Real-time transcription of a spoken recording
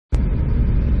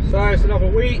So it's another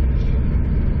week,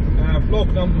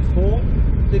 vlog number 4.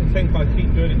 Didn't think I'd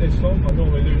keep doing it this long. I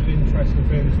normally lose interest in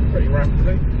things pretty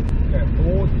rapidly, get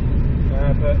bored,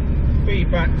 but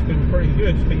feedback's been pretty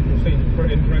good. People seem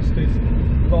pretty interested,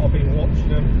 a lot of people watching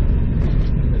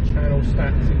them, the channel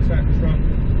stats, etc.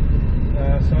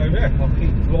 So yeah, I'll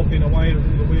keep vlogging away with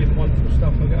all the weird wonderful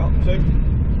stuff I get up to.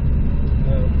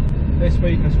 This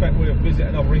week I expect we'll visit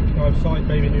another Inco site,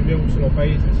 maybe New Milton or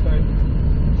Basingstoke,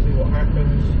 see what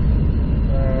happens.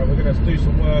 We're going to do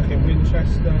some work in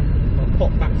Winchester. I'll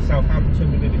pop back to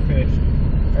Southampton. We nearly finished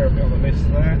everything on the list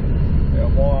there. A bit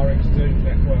of wiring to do,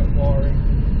 network wiring.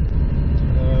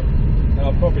 And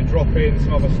I'll probably drop in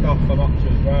some other stuff I'm up to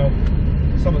as well.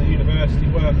 Some of the university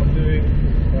work I'm doing,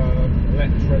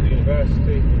 lecture at the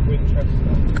university in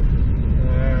Winchester.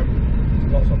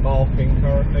 Lots of marking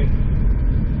currently.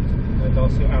 And I'll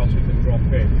see what else we can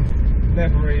drop in.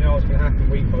 Never really know what's going to happen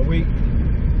week by week.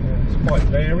 It's quite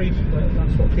varied, but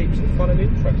that's what keeps it fun and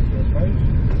interesting, I suppose.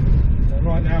 And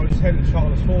right now we're just heading to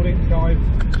Charles Ford Ink Dive,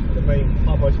 the main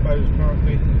hub I suppose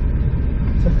currently,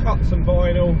 to cut some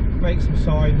vinyl, make some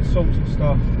signs, sort some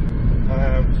stuff.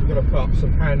 So we've got to put up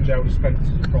some hand gel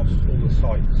dispensers across all the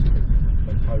sites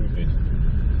for COVID.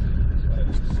 So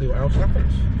let's see what else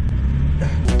happens.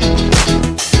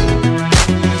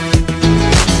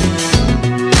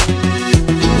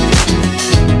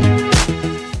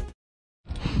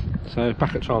 So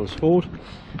back at Charles Ford,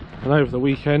 and over the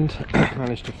weekend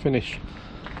managed to finish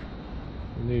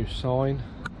the new sign.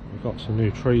 We've got some new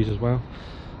trees as well.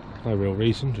 No real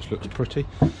reason, just looks pretty.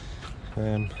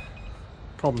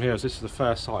 Problem here is this is the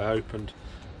first site I opened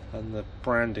and the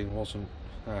branding wasn't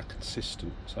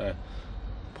consistent. So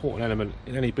important element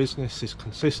in any business is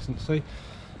consistency.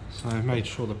 So I made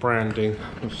sure the branding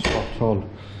was spot on.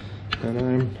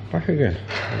 And back again.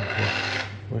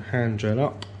 We'll hand gel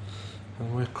up.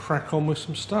 And we'll crack on with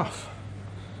some stuff.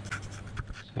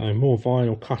 So more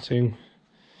vinyl cutting.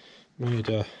 Made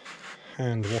a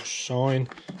hand wash sign.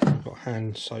 We've got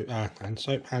hand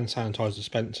sanitizer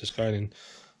dispensers going in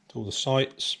to all the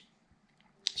sites.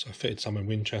 So I fitted some in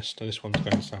Winchester. This one's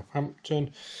going to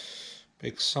Southampton.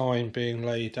 Big sign being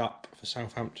laid up for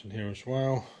Southampton here as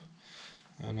well.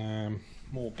 And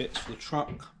more bits for the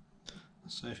truck.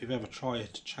 So if you've ever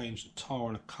tried to change the tyre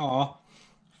on a car,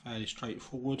 fairly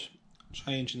straightforward.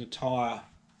 Changing the tyre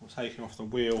or taking off the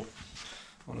wheel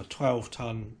on a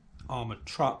 12-ton armoured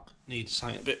truck needs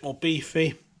something a bit more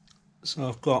beefy, so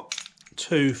I've got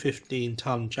two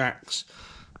 15-ton jacks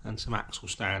and some axle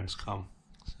stands come,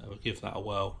 so we'll give that a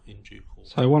whirl in due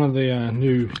course. So one of the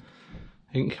new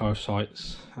Inco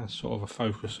sites has sort of a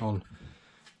focus on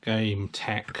game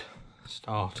tech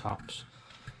startups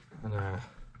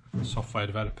and software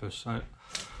developers, so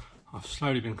I've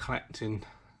slowly been collecting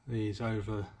these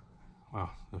over a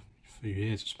few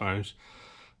years I suppose.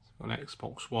 I've got an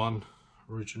Xbox One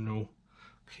original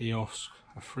kiosk,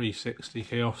 a 360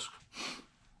 kiosk.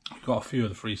 I've got a few of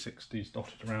the 360s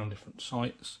dotted around different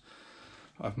sites.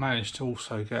 I've managed to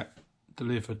also get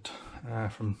delivered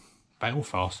from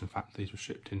Belfast, in fact these were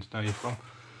shipped in today, from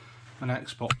an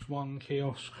Xbox One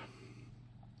kiosk.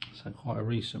 So quite a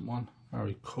recent one,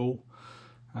 very cool.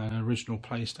 An original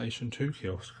PlayStation 2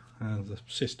 kiosk. The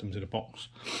system's in a box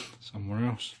somewhere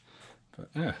else. But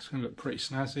yeah, it's going to look pretty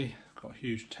snazzy. Got a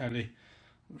huge telly,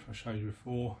 which I showed you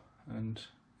before, and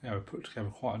yeah, we put together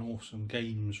quite an awesome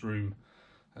games room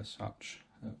as such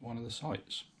at one of the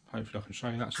sites. Hopefully I can show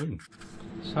you that soon.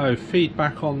 So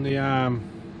feedback on the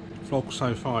vlog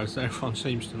so far is that everyone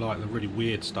seems to like the really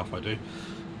weird stuff I do,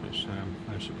 which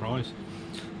no surprise.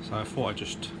 So I thought I'd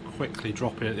just quickly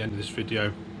drop in at the end of this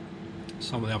video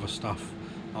some of the other stuff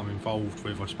I'm involved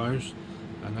with, I suppose,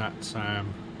 and that's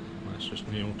let's just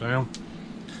kneel down,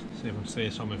 see if I can see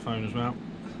this on my phone as well.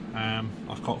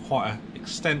 I've got quite an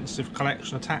extensive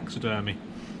collection of taxidermy,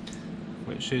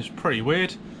 which is pretty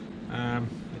weird.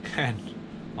 Again,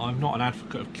 I'm not an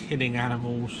advocate of killing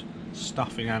animals,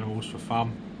 stuffing animals for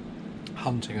fun,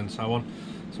 hunting and so on.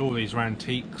 So all these are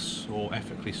antiques or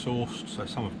ethically sourced, so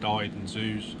some have died in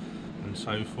zoos and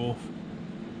so forth.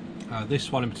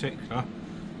 This one in particular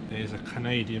is a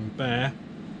Canadian bear,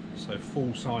 so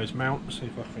full-size mount. See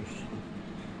if I can,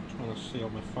 trying to see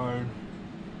on my phone,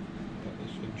 get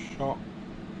this in shot.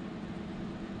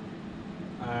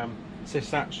 This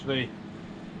is actually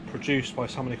produced by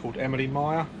somebody called Emily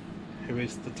Meyer, who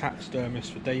is the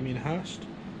taxidermist for Damien Hirst.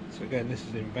 So again, this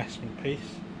is an investment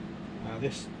piece.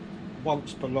 This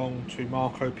once belonged to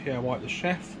Marco Pierre White the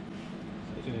chef, so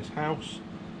it's in his house,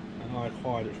 and I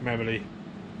acquired it from Emily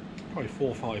probably 4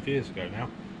 or 5 years ago now,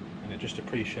 and it just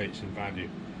appreciates in value.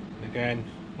 And again,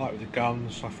 like with the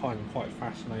guns, I find them quite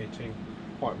fascinating,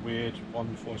 quite weird,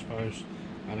 wonderful I suppose,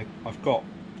 and I've got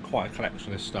quite a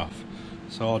collection of this stuff,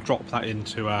 so I'll drop that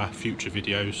into future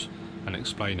videos and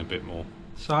explain a bit more.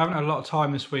 So I haven't had a lot of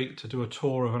time this week to do a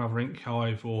tour of another ink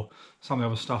hive or some of the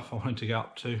other stuff I wanted to get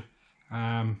up to.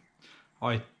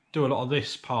 I do a lot of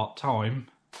this part-time,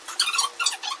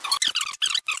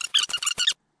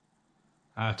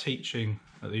 teaching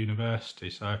at the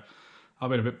university, so I've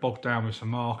been a bit bogged down with some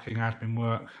marking, admin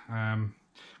work.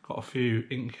 Got a few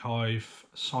ink hive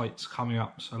sites coming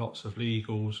up, so lots of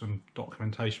legals and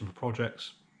documentation for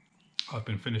projects I've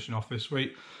been finishing off this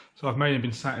week. So I've mainly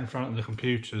been sat in front of the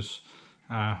computers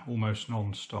almost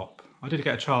non-stop. I did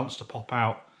get a chance to pop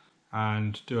out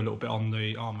and do a little bit on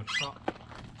the Armoured truck.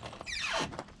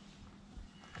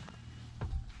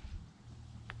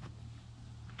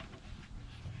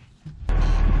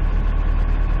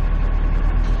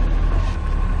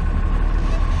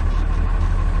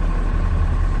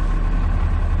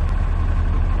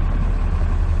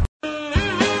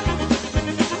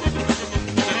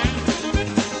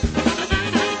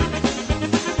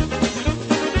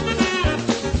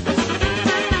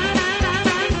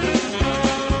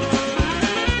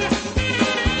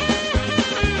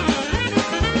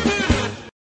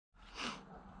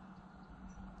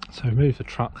 So move the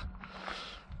truck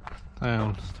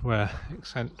down to where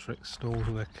Eccentric stores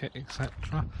all their kit,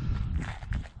 etc.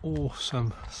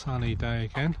 Awesome sunny day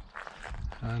again,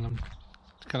 and I'm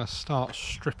going to start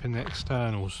stripping the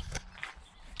externals.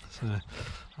 So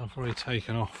I've already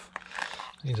taken off,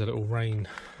 these are little rain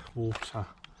water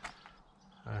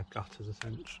gutters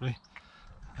essentially,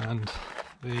 and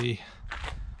the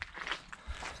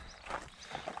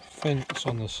fence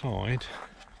on the side,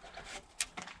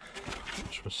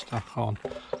 which was stuck on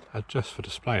just for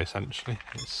display essentially.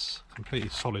 It's completely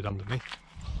solid underneath.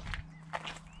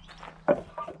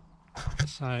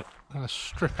 So I'm going to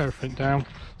strip everything down,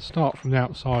 start from the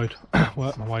outside,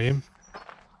 work my way in.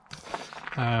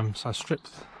 So I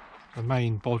stripped the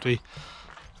main body,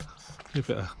 give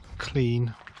it a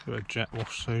clean, give it a jet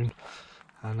wash soon,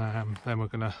 and then we're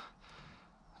going to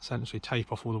essentially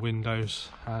tape off all the windows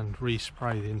and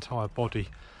respray the entire body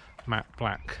matte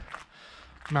black.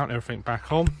 Mount everything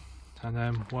back on and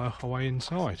then work our way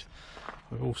inside.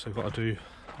 We've also got to do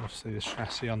obviously the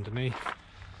chassis underneath,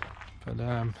 but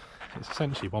it's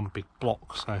essentially one big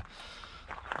block, so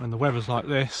when the weather's like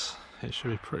this it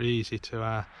should be pretty easy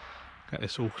to get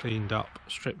this all cleaned up,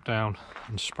 stripped down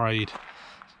and sprayed.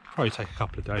 Probably take a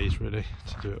couple of days really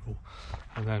to do it all,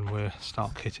 and then we'll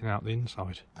start kitting out the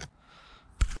inside.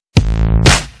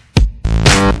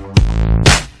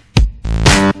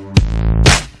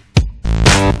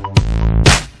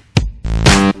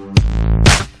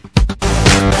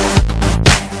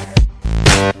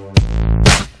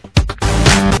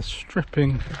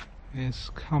 Stripping is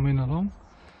coming along.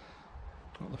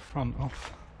 Got the front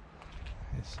off.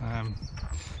 It's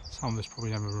some of this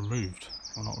probably never removed,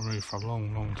 or not removed for a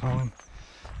long time.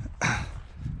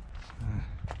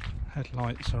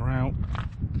 Headlights are out.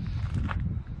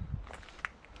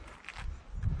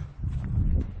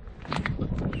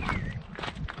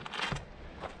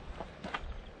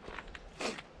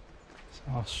 So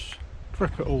I'll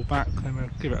strip it all back, then we'll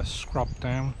give it a scrub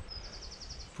down,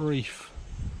 brief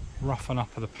roughen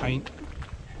up of the paint,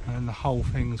 and then the whole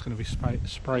thing is going to be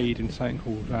sprayed in something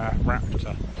called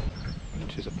Raptor,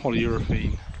 which is a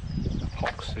polyurethane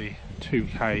epoxy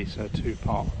 2K, so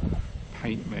 2-part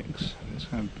paint mix. It's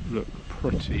going to look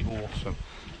pretty awesome,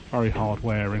 very hard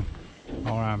wearing.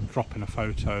 I'm dropping a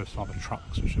photo of some of the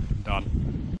trucks which have been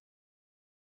done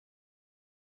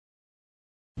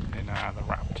in the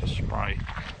Raptor spray.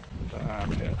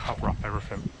 It'll cover up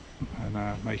everything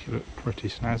and make it look pretty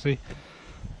snazzy.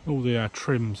 All the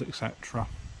trims etc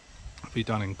will be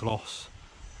done in gloss,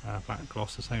 black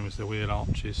gloss, the same as the wheel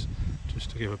arches,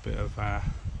 just to give a bit of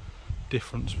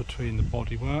difference between the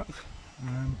bodywork,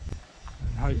 and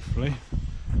hopefully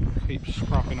keep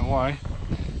scrubbing away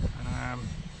and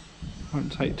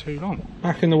won't take too long.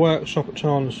 Back in the workshop at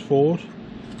Chandler's Ford,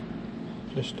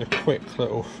 just a quick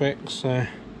little fix.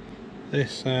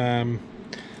 This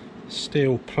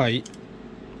steel plate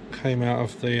came out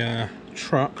of the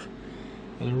truck,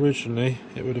 and originally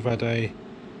it would have had a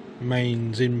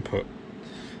mains input,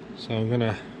 so I'm going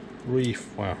to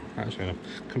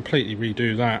completely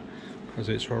redo that because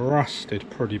it's rusted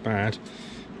pretty bad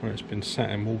when it's been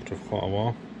sat in water for quite a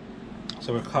while.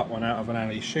 So we'll cut one out of an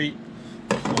alley sheet,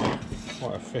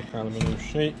 quite a thick aluminium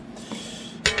sheet.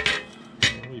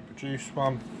 I'll reproduce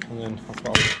one, and then I've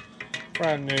got a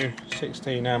brand new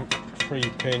 16 amp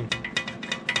 3-pin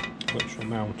which will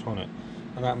mount on it,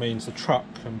 and that means the truck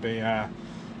can be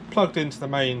plugged into the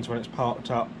mains when it's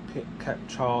parked up, kept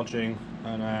charging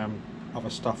and other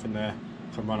stuff in there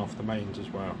can run off the mains as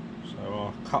well. So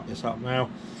I'll cut this up now,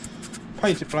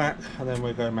 paint it black, and then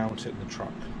we'll go mount it in the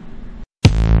truck.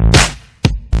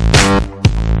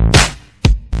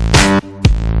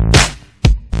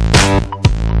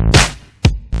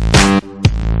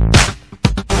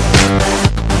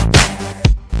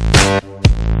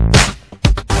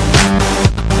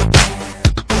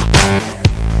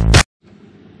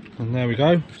 And there we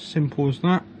go, simple as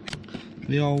that.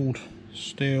 The old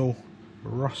steel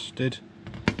rusted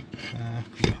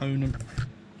component,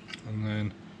 and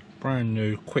then brand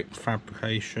new quick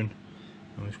fabrication,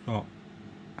 and we've got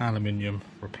aluminium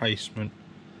replacement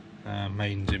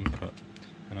mains input,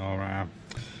 and I'll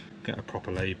get a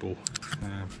proper label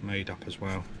made up as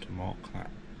well to mark that,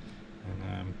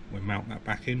 and we'll mount that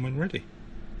back in when ready.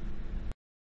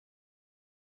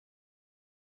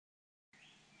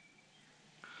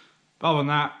 But other than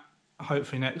that,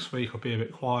 hopefully next week will be a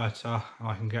bit quieter and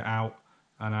I can get out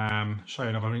and show you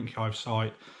another Ink Hive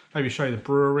site. Maybe show you the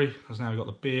brewery, because now we've got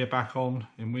the beer back on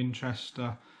in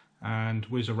Winchester, and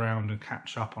whiz around and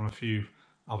catch up on a few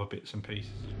other bits and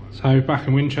pieces as well. So back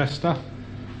in Winchester,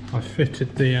 I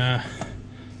fitted the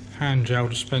hand gel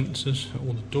dispensers at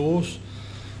all the doors,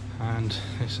 and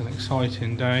it's an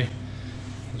exciting day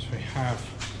as we have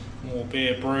more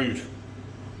beer brewed.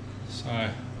 So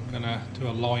I'm going to do a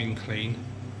line clean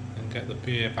and get the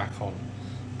beer back on.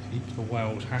 Keep the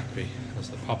world happy as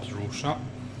the pubs are all shut.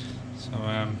 So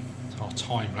I'll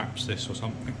time lapse this or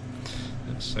something.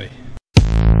 Let's see.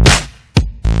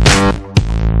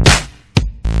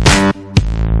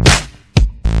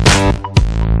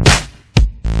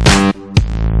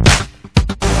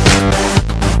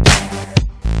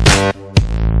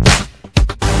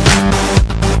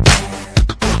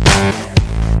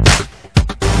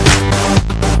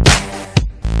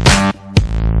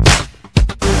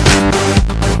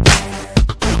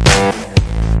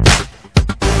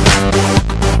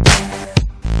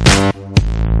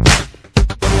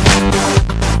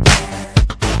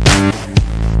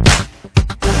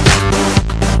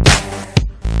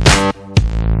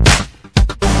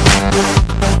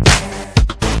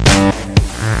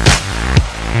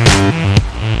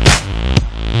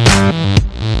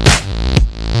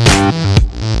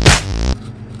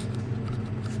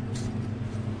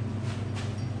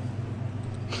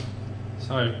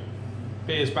 So,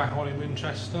 beer's back on in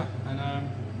Winchester, and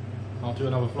I'll do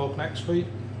another vlog next week,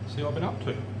 see what I've been up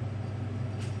to.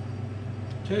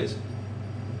 Cheers.